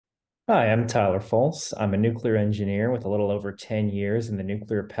Hi, I'm Tyler False. I'm a nuclear engineer with a little over 10 years in the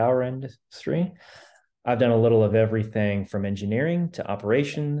nuclear power industry. I've done a little of everything from engineering to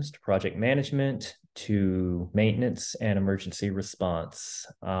operations to project management to maintenance and emergency response.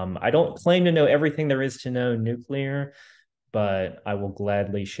 I don't claim to know everything there is to know nuclear, but I will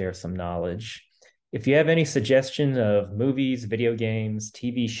gladly share some knowledge. If you have any suggestions of movies, video games,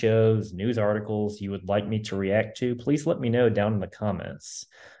 TV shows, news articles you would like me to react to, please let me know down in the comments.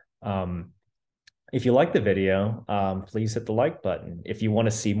 Um, if you like the video, please hit the like button. If you want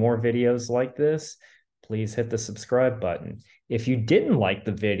to see more videos like this, please hit the subscribe button. If you didn't like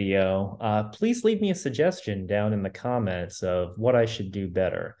the video, please leave me a suggestion down in the comments of what I should do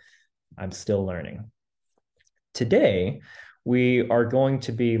better. I'm still learning. Today, we are going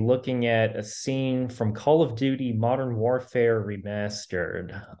to be looking at a scene from Call of Duty Modern Warfare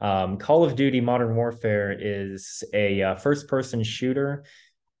Remastered. Call of Duty Modern Warfare is a first-person shooter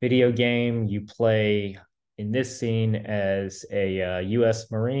video game. You play in this scene as a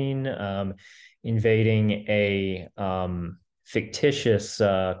U.S. Marine invading a fictitious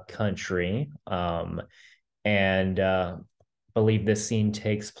country. And believe this scene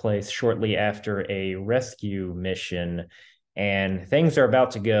takes place shortly after a rescue mission. And things are about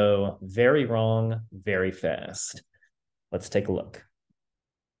to go very wrong very fast. Let's take a look.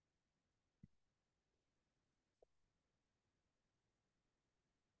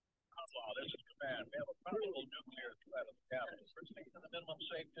 This is command. We have a powerful nuclear threat at the capital. Proceed to the minimum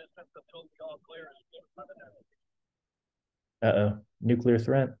safe distance until the all clear is given by the network. Uh-oh, nuclear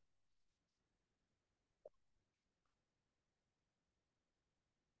threat.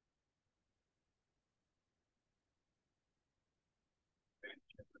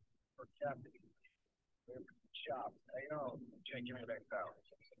 For Captain. Shop. Hey, Jake, give me back power.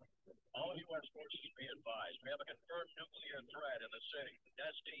 All U.S. forces be advised. We have a confirmed nuclear threat in the city.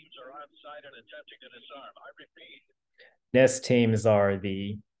 NES teams are on site and attempting to disarm. I repeat. NES teams are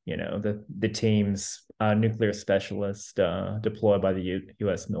the teams nuclear specialists deployed by the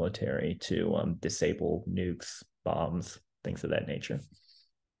U.S. military to disable nukes, bombs, things of that nature.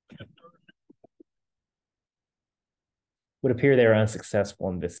 Would appear they are unsuccessful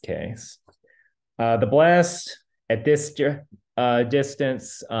in this case. The blast at this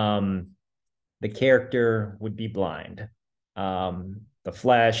distance, the character would be blind. The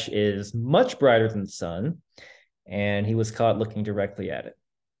flash is much brighter than the sun, and he was caught looking directly at it.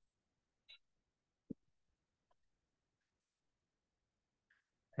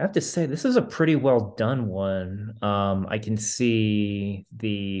 I have to say, this is a pretty well done one. I can see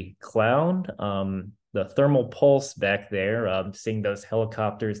the cloud, the thermal pulse back there, seeing those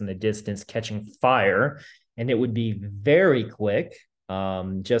helicopters in the distance catching fire, and it would be very quick,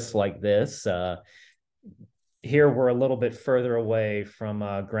 just like this. Here we're a little bit further away from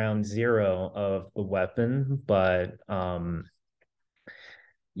ground zero of the weapon, but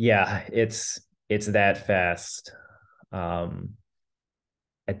yeah, it's that fast.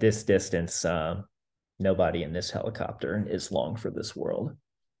 At this distance, nobody in this helicopter is long for this world.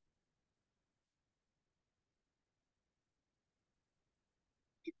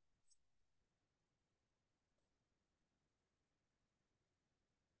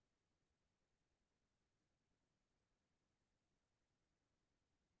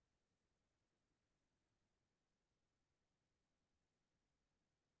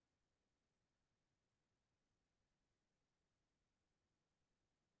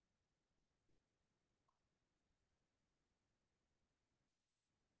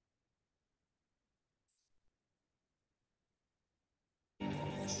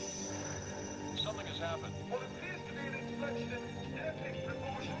 Something has happened. What appears to be an explosion in epic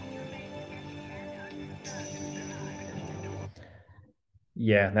proportions.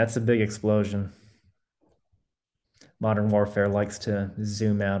 Yeah, that's a big explosion. Modern Warfare likes to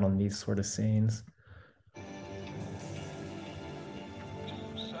zoom out on these sort of scenes. Set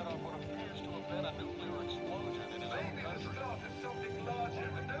off what appears to have been a nuclear explosion in his own country. The start of something larger,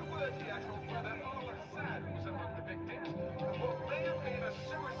 but no word yet on whether Al-Assad was among the victims of what may have been a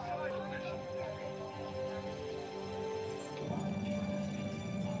suicidal mission.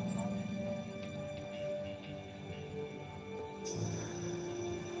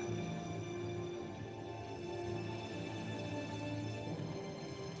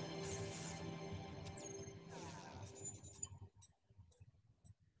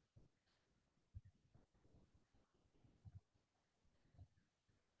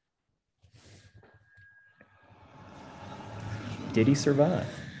 Did he survive?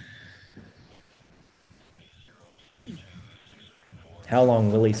 How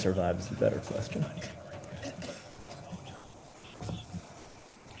long will he survive is the better question.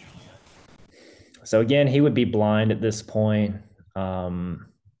 So again, he would be blind at this point. Um,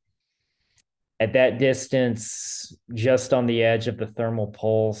 at that distance, just on the edge of the thermal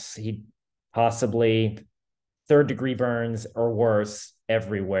pulse, he possibly third degree burns or worse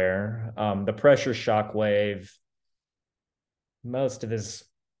everywhere. The pressure shock wave, most of his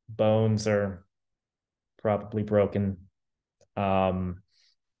bones are probably broken. Um,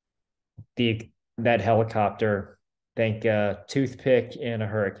 the that helicopter, think toothpick in a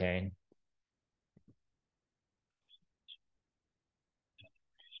hurricane.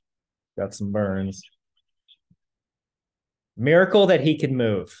 Got some burns. Miracle that he could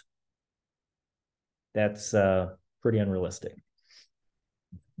move. That's pretty unrealistic.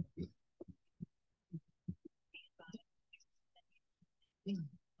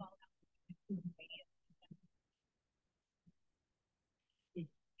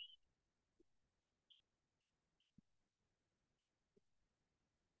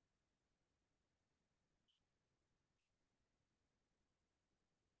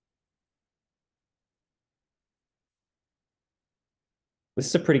 This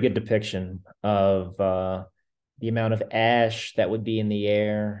is a pretty good depiction of the amount of ash that would be in the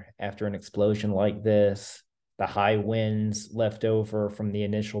air after an explosion like this, the high winds left over from the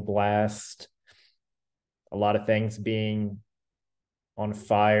initial blast, a lot of things being on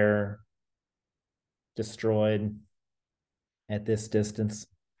fire, destroyed at this distance.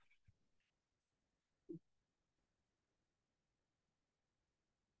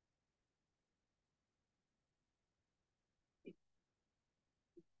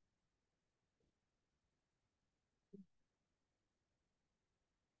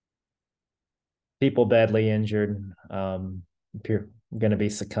 People badly injured, appear going to be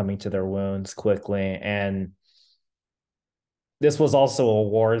succumbing to their wounds quickly. And this was also a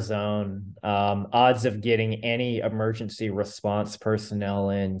war zone. Odds of getting any emergency response personnel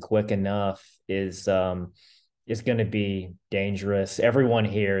in quick enough is going to be dangerous. Everyone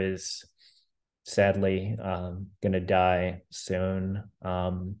here is sadly going to die soon.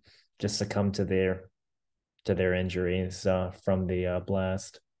 Just succumb to their injuries from the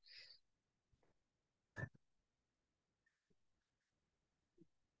blast.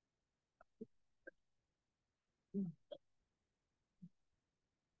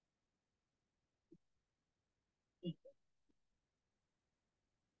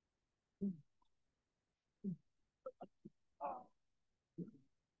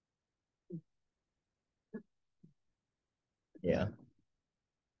 Yeah.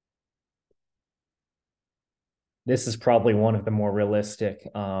 This is probably one of the more realistic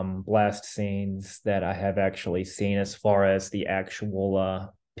blast scenes that I have actually seen as far as the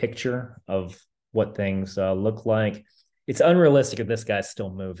actual picture of what things look like. It's unrealistic if this guy's still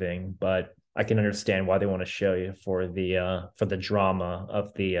moving, but I can understand why they want to show you for the drama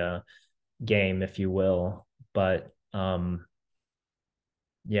of the game, if you will. But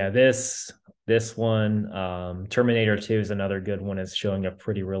yeah, this one, Terminator 2 is another good one. Is showing a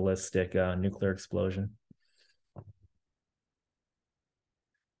pretty realistic nuclear explosion.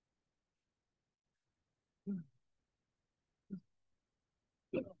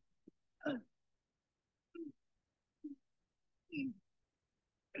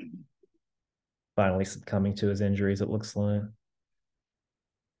 Finally succumbing to his injuries, it looks like.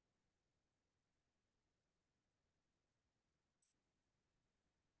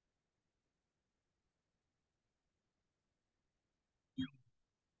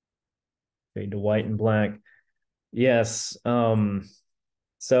 Fade to white and black. Yes.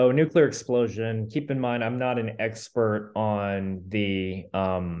 So nuclear explosion. Keep in mind, I'm not an expert on the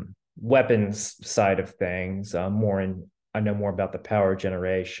weapons side of things. I know more about the power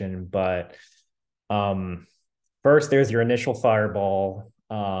generation, but um, first there's your initial fireball.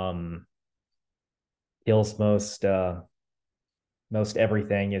 Kills most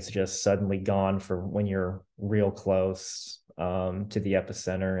everything is just suddenly gone for when you're real close to the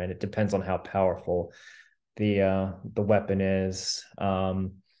epicenter, and it depends on how powerful the weapon is. The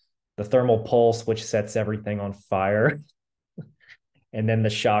thermal pulse, which sets everything on fire, and then the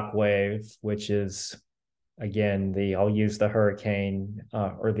shock wave, which is again the I'll use the hurricane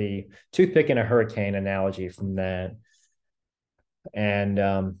or the toothpick in a hurricane analogy from that. And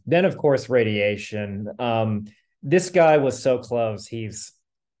then of course radiation. This guy was so close. He's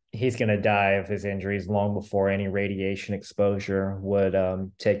going to die of his injuries long before any radiation exposure would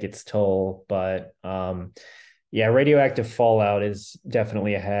take its toll. But yeah, radioactive fallout is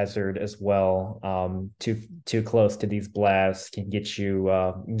definitely a hazard as well. Too close to these blasts can get you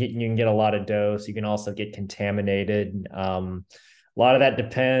you can get a lot of dose. You can also get contaminated. A lot of that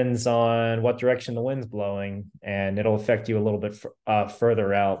depends on what direction the wind's blowing, and it'll affect you a little bit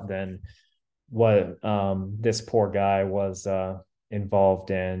further out than what this poor guy was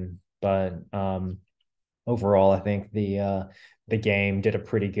involved in. But overall, I think the game did a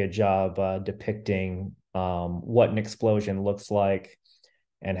pretty good job depicting what an explosion looks like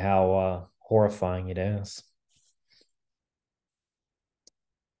and how horrifying it is.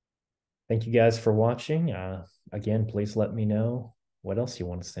 Thank you guys for watching. Again, please let me know what else you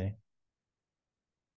want to see.